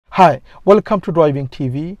Hi, welcome to Driving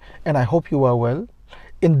TV, and I hope you are well.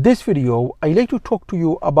 In this video, I'd like to talk to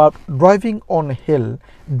you about driving on a hill,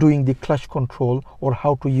 doing the clutch control, or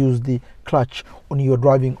how to use the clutch when you're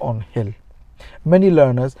driving on hill. Many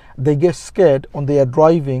learners, they get scared when they are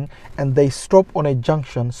driving and they stop on a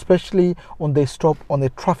junction, especially when they stop on a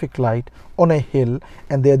traffic light on a hill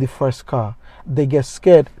and they're the first car. They get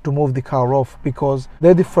scared to move the car off because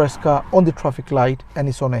they're the first car on the traffic light and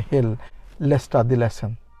it's on a hill. Let's start the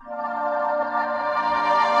lesson.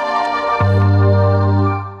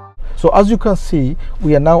 So as you can see,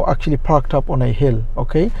 we are now actually parked up on a hill.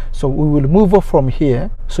 Okay, so we will move off from here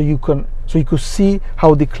so you could see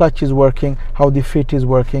how the clutch is working, how the feet is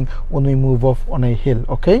working when we move off on a hill.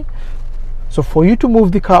 Okay, so for you to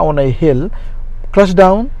move the car on a hill, clutch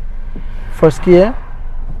down, first gear,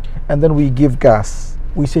 and then we give gas.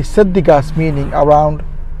 We say set the gas, meaning around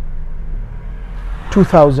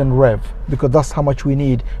 2000 rev, because that's how much we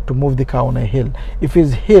need to move the car on a hill. If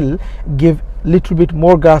it's hill, give little bit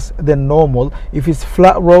more gas than normal. If it's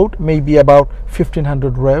flat road, maybe about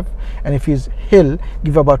 1500 rev, and if it's hill,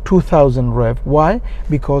 give about 2000 rev. Why?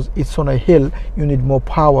 Because it's on a hill, you need more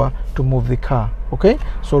power to move the car. Okay,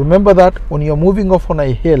 so remember that when you're moving off on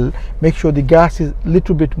a hill, make sure the gas is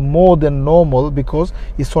little bit more than normal, because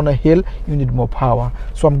it's on a hill, you need more power.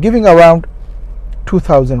 So I'm giving around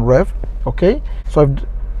 2000 rev. Okay, so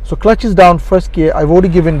clutch is down, first gear. I've already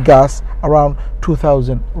given gas around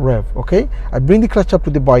 2000 rev. Okay, I bring the clutch up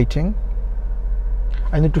to the biting.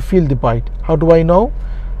 I need to feel the bite. How do I know?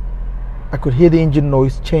 I could hear the engine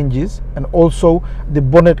noise changes, and also the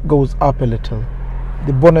bonnet goes up a little.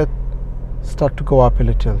 The bonnet start to go up a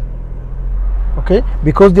little. Okay,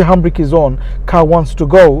 because the handbrake is on, car wants to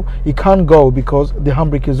go, it can't go because the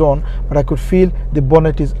handbrake is on, but I could feel the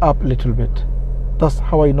bonnet is up a little bit. That's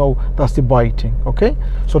how I know that's the biting. Okay,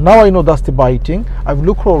 so now I know that's the biting. I've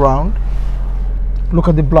looked around, look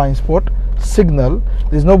at the blind spot, signal,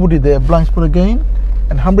 there's nobody there, blind spot again,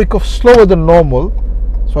 and handbrake off slower than normal,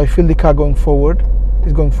 so I feel the car going forward.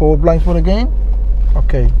 It's going forward, blind spot again.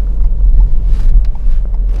 Okay,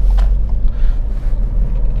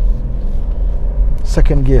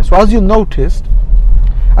 second gear. So as you noticed,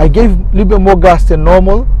 I gave a little bit more gas than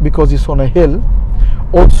normal because it's on a hill.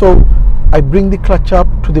 Also, I bring the clutch up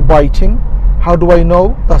to the biting. How do I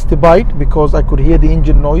know that's the bite? Because I could hear the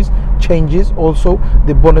engine noise changes. Also,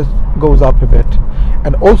 the bonnet goes up a bit.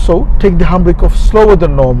 And also, take the handbrake off slower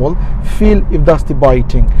than normal. Feel if that's the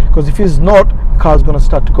biting. Because if it's not, the car's going to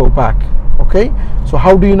start to go back. Okay? So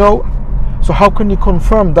how do you know? So how can you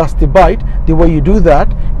confirm that's the bite? The way you do that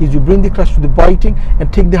is you bring the clutch to the biting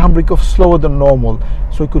and take the handbrake off slower than normal.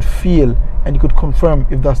 So you could feel and you could confirm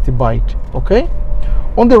if that's the bite. Okay?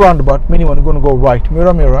 On the roundabout, meaning when you're going to go right,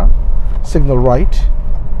 mirror, mirror, signal right.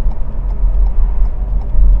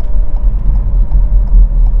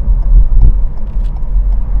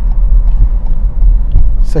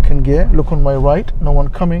 Second gear, look on my right, no one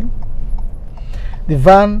coming. The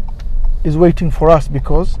van is waiting for us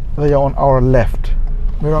because they are on our left.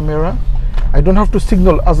 Mirror, mirror. I don't have to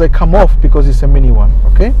signal as I come off because it's a mini one.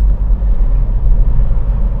 Okay?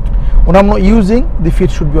 When I'm not using, the feet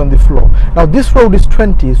should be on the floor. Now this road is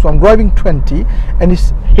 20, so I'm driving 20 and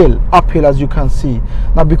it's hill, uphill as you can see.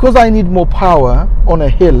 Now because I need more power on a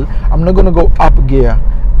hill, I'm not going to go up gear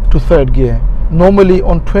to third gear. Normally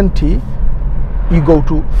on 20, you go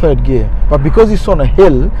to third gear. But because it's on a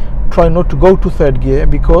hill, try not to go to third gear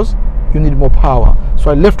because you need more power. So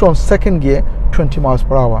I left on second gear, 20 miles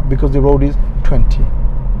per hour because the road is 20.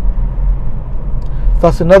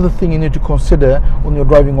 That's another thing you need to consider when you're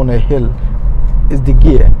driving on a hill, is the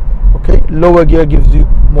gear. Okay, lower gear gives you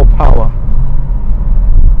more power.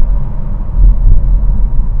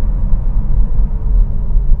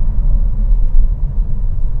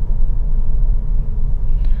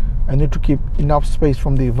 I need to keep enough space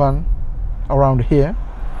from the van around here.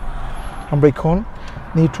 Handbrake on,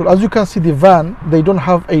 neutral. As you can see, the van, they don't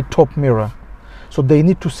have a top mirror, so they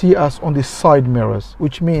need to see us on the side mirrors,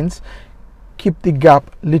 which means keep the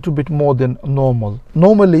gap a little bit more than normal.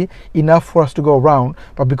 Normally enough for us to go around,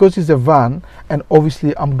 but because it's a van and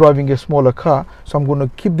obviously I'm driving a smaller car, so I'm going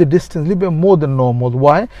to keep the distance a little bit more than normal.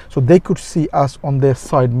 Why? So they could see us on their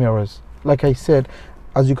side mirrors. Like I said,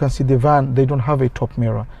 as you can see, the van, they don't have a top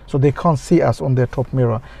mirror, so they can't see us on their top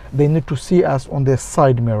mirror. They need to see us on their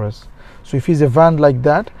side mirrors. So if it's a van like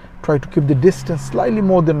that, try to keep the distance slightly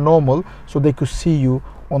more than normal so they could see you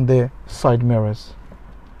on their side mirrors.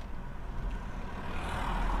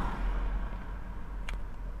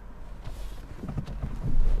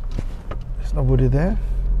 Nobody there.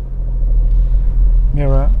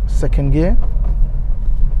 Mirror, second gear.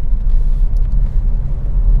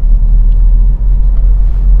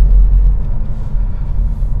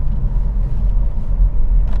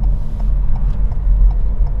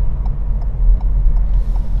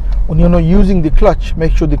 you're not using the clutch,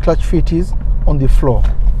 make sure the clutch feet is on the floor,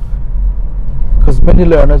 because many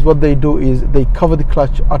learners, what they do is they cover the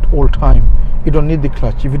clutch at all time. You don't need the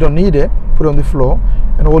clutch. If you don't need it, put it on the floor,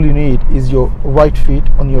 and all you need is your right feet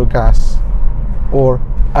on your gas or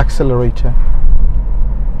accelerator.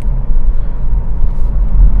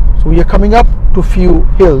 So we are coming up to a few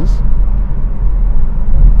hills.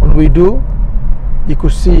 When we do, you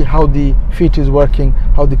could see how the feet is working,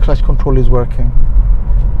 how the clutch control is working.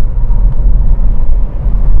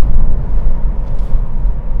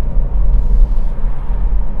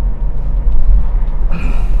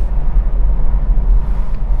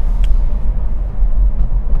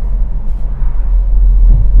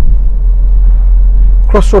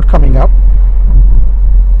 Crossroad coming up.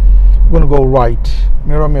 We're going to go right.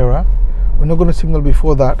 Mirror, mirror. We're not going to signal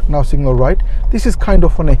before that. Now signal right. This is kind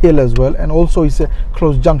of on a hill as well, and also it's a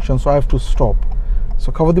closed junction, so I have to stop.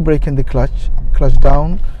 So cover the brake and the clutch. Clutch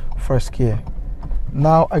down, first gear.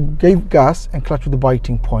 Now I gave gas and clutch with the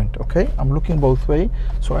biting point. Okay, I'm looking both way,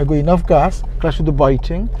 so I go enough gas, clutch with the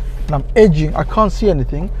biting, and I'm edging. I can't see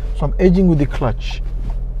anything, so I'm edging with the clutch.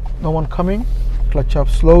 No one coming. Clutch up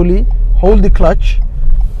slowly. Hold the clutch,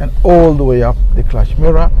 and all the way up the clutch.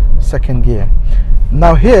 Mirror, second gear.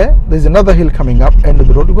 Now here there's another hill coming up, end of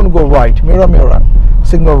the road. We're going to go right. Mirror, mirror,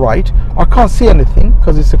 signal right. I can't see anything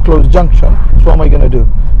because it's a closed junction, so what am I going to do?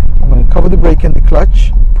 I'm going to cover the brake and the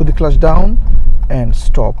clutch, put the clutch down and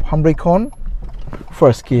stop. Handbrake on,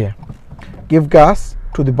 first gear. Give gas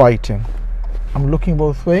to the biting. I'm looking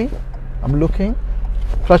both way. I'm looking.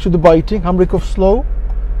 Clutch to the biting, handbrake off slow.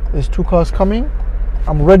 There's two cars coming.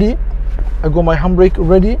 I'm ready. I go my handbrake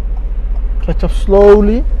ready. Clutch up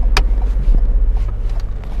slowly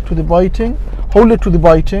to the biting. Hold it to the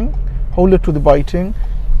biting. Hold it to the biting.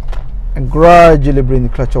 And gradually bring the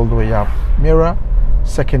clutch all the way up. Mirror,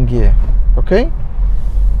 second gear. Okay?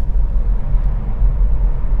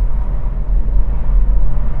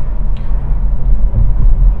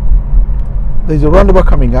 There's a roundabout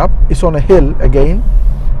coming up. It's on a hill again.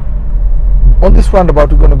 On this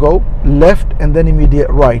roundabout, we're going to go left and then immediate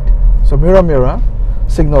right. So mirror, mirror,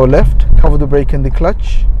 signal left, cover the brake and the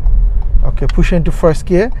clutch. Okay, push into first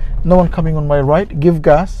gear. No one coming on my right. Give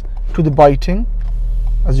gas to the biting.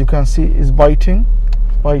 As you can see, is biting,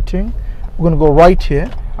 biting. We're going to go right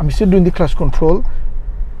here. I'm still doing the clutch control.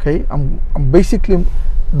 Okay, I'm basically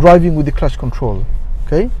driving with the clutch control.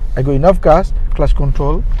 Okay, I go enough gas, clutch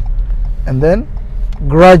control, and then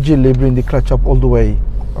gradually bring the clutch up all the way.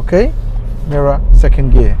 Okay, mirror,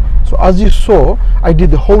 second gear. So as you saw, I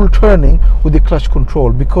did the whole turning with the clutch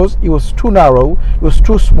control because it was too narrow, it was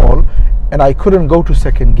too small, and I couldn't go to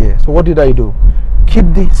second gear. So what did I do?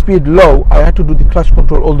 Keep the speed low. I had to do the clutch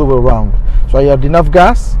control all the way around. So I had enough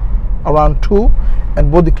gas, around 2, and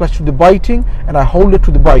brought the clutch to the biting, and I hold it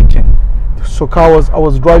to the biting. So I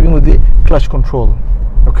was driving with the clutch control.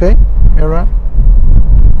 Okay, mirror.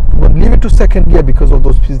 I'm going to leave it to second gear because of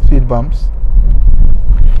those speed bumps.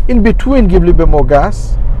 In between, give a little bit more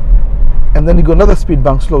gas, and then you go another speed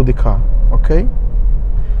bump, slow the car. Okay,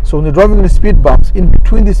 so when you're driving in the speed bumps, in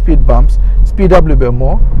between the speed bumps, speed up a little bit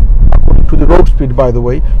more according to the road speed, by the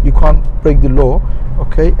way. You can't break the law.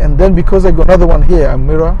 Okay, and then because I got another one here, I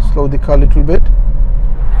mirror, slow the car a little bit.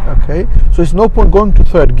 Okay, so it's no point going to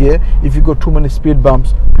third gear if you got too many speed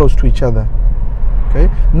bumps close to each other. Okay,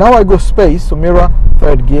 now I go space, so mirror,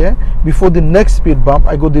 third gear. Before the next speed bump,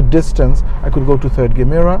 I go the distance, I could go to third gear.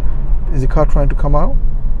 Mirror, is the car trying to come out?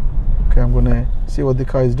 Okay, I'm going to see what the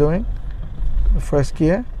car is doing. The first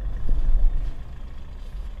gear.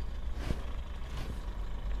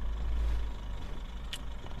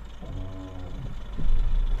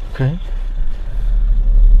 Okay.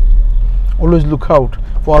 Always look out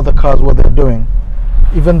for other cars, what they're doing.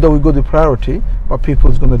 Even though we got the priority, but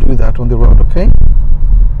people's going to do that on the road, okay?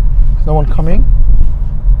 There's no one coming.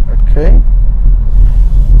 Okay.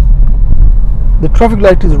 The traffic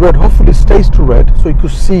light is red. Hopefully it stays to red so you could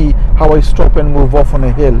see how I stop and move off on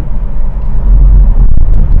a hill.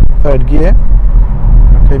 Third gear.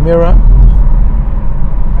 Okay, mirror.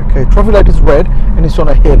 Okay, traffic light is red and it's on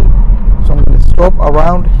a hill. So I'm going to stop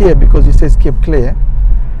around here because it says keep clear.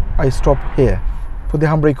 I stop here. Put the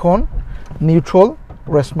handbrake on. Neutral.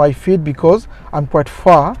 Rest my feet because I'm quite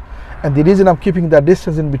far. And the reason I'm keeping that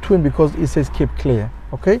distance in between because it says keep clear.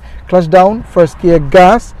 Okay, clutch down, first gear,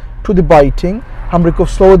 gas to the biting, handbrake off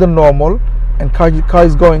slower than normal, and car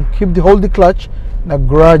is going. Hold the clutch. Now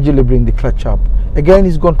gradually bring the clutch up. Again,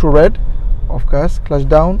 it's gone to red. Off gas, clutch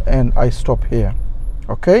down, and I stop here.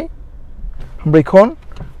 Okay, handbrake on,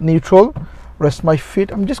 neutral, rest my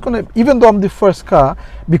feet. I'm just gonna, even though I'm the first car,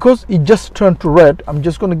 because it just turned to red, I'm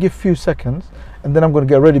just gonna give few seconds, and then I'm going to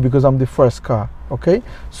get ready because I'm the first car. Okay,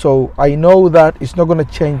 so I know that it's not going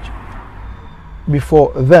to change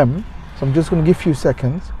before them, so I'm just going to give you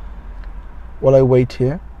seconds while I wait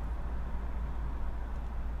here.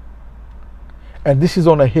 And this is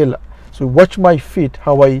on a hill, so watch my feet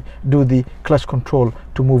how I do the clutch control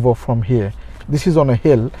to move off from here. This is on a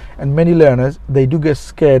hill, and many learners, they do get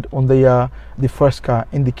scared when they are the first car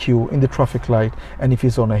in the queue, in the traffic light, and if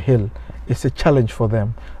it's on a hill, it's a challenge for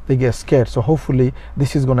them. They get scared. So hopefully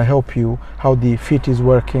this is going to help you how the feet is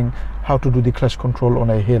working, how to do the clutch control on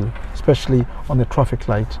a hill, especially on the traffic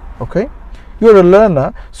light. Okay, you're a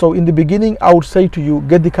learner, so in the beginning I would say to you,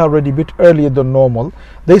 get the car ready a bit earlier than normal.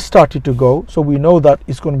 They started to go, so we know that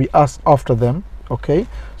it's going to be us after them. Okay,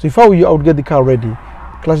 so if I were you, I would get the car ready,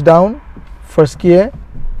 clutch down, first gear,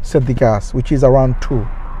 set the gas, which is around 2.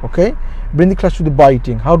 Okay, bring the clutch to the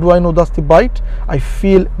biting. How do I know that's the bite? I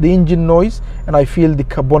feel the engine noise and I feel the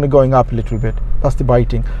bonnet going up a little bit. That's the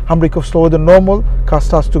biting. Handbrake off slower than normal, car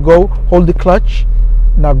starts to go, hold the clutch,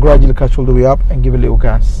 now gradually clutch all the way up and give a little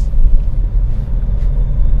gas.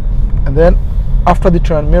 And then after the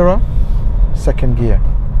turn mirror, second gear.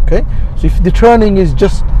 Okay, so if the turning is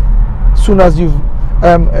just soon as you've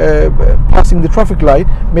passing the traffic light,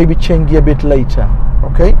 maybe change gear a bit later.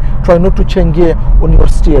 Okay, try not to change gear on your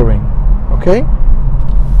steering. Okay,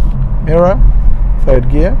 mirror, third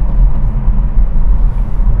gear,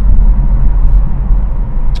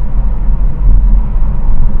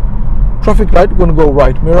 traffic light, we're going to go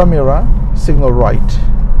right, mirror, mirror, signal right.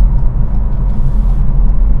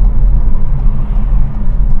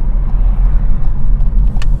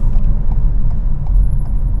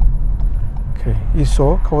 Okay, you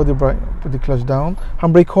saw, cover the brake, put the clutch down,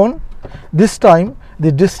 handbrake on. This time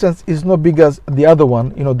the distance is not big as the other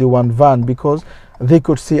one, you know, the one van, because they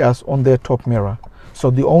could see us on their top mirror. So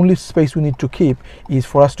the only space we need to keep is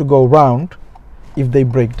for us to go round if they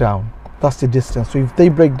break down. That's the distance. So if they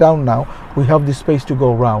break down now, we have the space to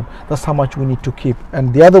go round. That's how much we need to keep.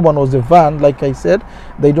 And the other one was the van, like I said,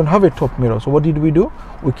 they don't have a top mirror. So what did we do?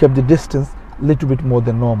 We kept the distance a little bit more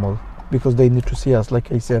than normal because they need to see us,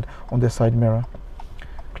 like I said, on the side mirror.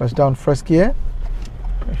 Clutch down, first gear.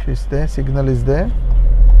 It's there, signal is there.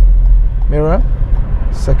 Mirror,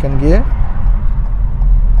 second gear.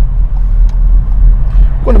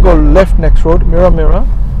 I'm going to go left next road, mirror, mirror,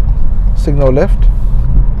 signal left.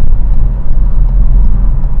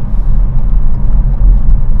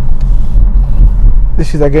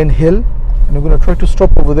 This is again hill, and we're going to try to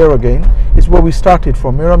stop over there again. It's where we started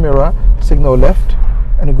from, mirror, mirror, signal left,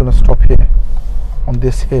 and we're going to stop here on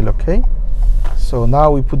this hill. Okay, so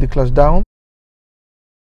now we put the clutch down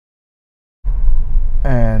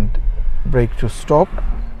and brake to stop,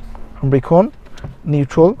 handbrake on,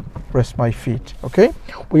 neutral, rest my feet. Okay,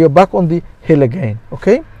 we are back on the hill again.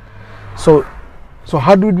 Okay, so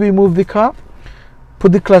how did we move the car?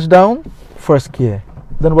 Put the clutch down, first gear,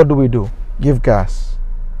 then what do? Give gas.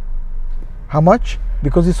 How much?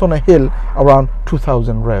 Because it's on a hill, around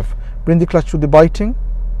 2000 rev. Bring the clutch to the biting,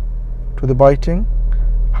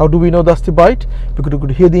 How do we know that's the bite? Because you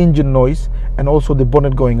could hear the engine noise and also the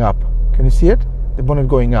bonnet going up. Can you see it? The bonnet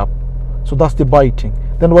going up. So that's the biting.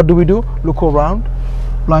 Then what do? Look around,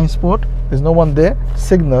 blind spot, there's no one there,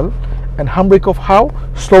 signal, and handbrake off how?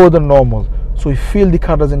 Slower than normal. So you feel the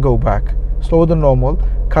car doesn't go back. Slower than normal,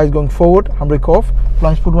 car is going forward, handbrake off,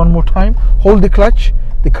 blind spot one more time, hold the clutch,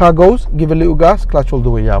 the car goes, give a little gas, clutch all the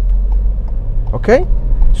way up. Okay?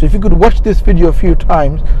 So if you could watch this video a few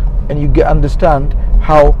times and you understand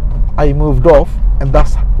how I moved off, and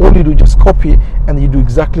that's all you do, just copy and you do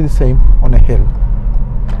exactly the same on a hill.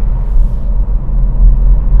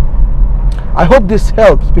 I hope this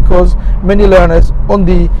helps, because many learners on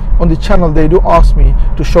the channel, they do ask me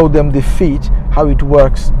to show them the feet, how it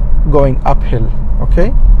works going uphill.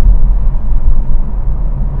 Okay,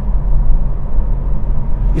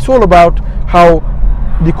 it's all about how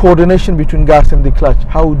the coordination between gas and the clutch.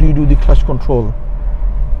 How do you do the clutch control?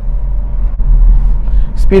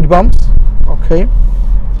 Speed bumps. Okay,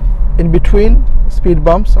 in between speed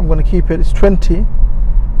bumps, I'm going to keep it's 20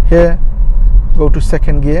 here, go to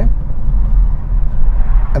second gear,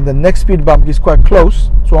 and the next speed bump is quite close.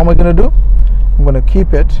 So what am I going to do? I'm going to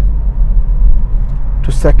keep it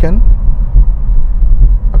to second.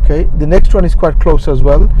 Okay, the next one is quite close as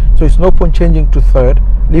well, so it's no point changing to third.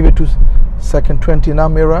 Leave it to second. 20 now,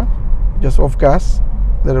 mirror, just off gas,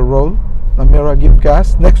 let it roll. Now mirror, give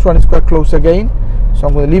gas. Next one is quite close again, so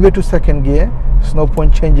I'm going to leave it to second gear. There's no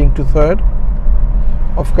point changing to third.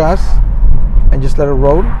 Off gas and just let it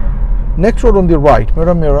roll. Next road on the right,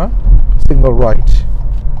 mirror, mirror, signal right.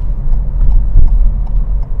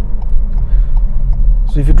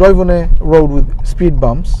 So if you drive on a road with speed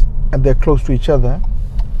bumps and they're close to each other,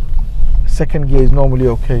 second gear is normally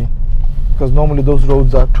okay, because normally those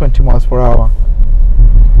roads are 20 miles per hour.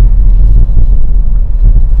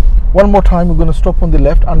 One more time, we're going to stop on the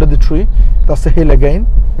left under the tree. That's the hill again.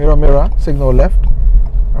 Mirror, mirror, signal left.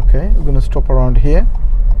 Okay, we're going to stop around here.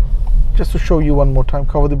 Just to show you one more time,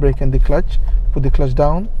 cover the brake and the clutch. Put the clutch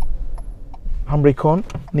down. Handbrake on,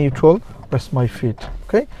 neutral, rest my feet.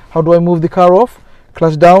 Okay, how do I move the car off?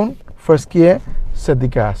 Clutch down, first gear, set the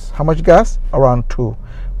gas. How much gas? Around 2.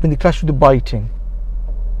 Bring the clutch to the biting.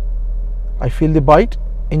 I feel the bite,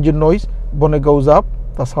 engine noise, bonnet goes up.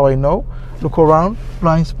 That's how I know. Look around,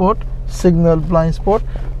 blind spot, signal blind spot.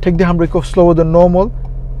 Take the handbrake off slower than normal.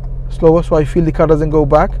 Slower, so I feel the car doesn't go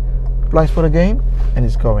back. Blind spot again, and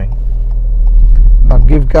it's going. Now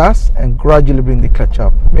give gas and gradually bring the clutch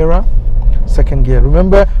up. Mirror, second gear.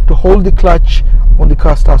 Remember to hold the clutch when the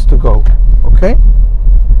car starts to go. Okay?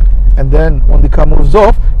 And then when the car moves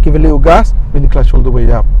off, give a little gas, bring the clutch all the way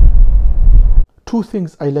up. Two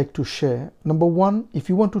things I like to share. Number one, if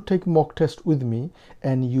you want to take mock test with me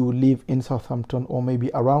and you live in Southampton or maybe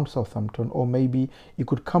around Southampton, or maybe you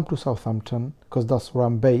could come to Southampton because that's where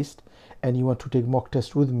I'm based, and you want to take mock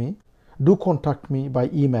test with me, do contact me by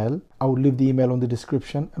email. I will leave the email on the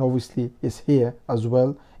description, and obviously it's here as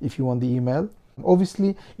well if you want the email.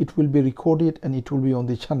 Obviously it will be recorded and it will be on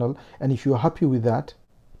the channel, and if you're happy with that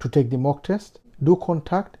to take the mock test, do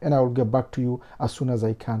contact and I will get back to you as soon as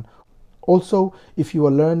I can. Also, if you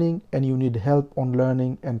are learning and you need help on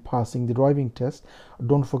learning and passing the driving test,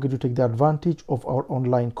 don't forget to take the advantage of our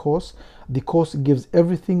online course. The course gives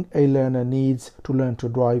everything a learner needs to learn to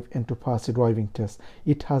drive and to pass the driving test.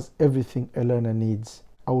 It has everything a learner needs.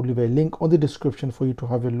 I will leave a link on the description for you to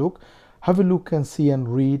have a look. Have a look and see and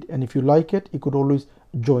read, and if you like it, you could always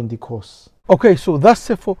join the course. Okay, so that's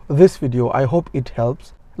it for this video. I hope it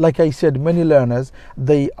helps. Like I said, many learners,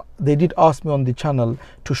 they did ask me on the channel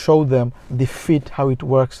to show them the fit, how it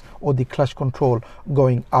works, or the clutch control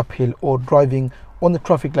going uphill or driving on the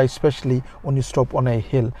traffic light, especially when you stop on a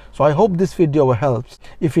hill. So I hope this video helps.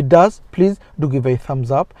 If it does, please do give a thumbs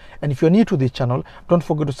up, and if you're new to this channel, don't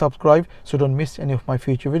forget to subscribe so don't miss any of my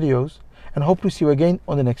future videos, and hope to see you again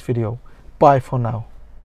on the next video. Bye for now.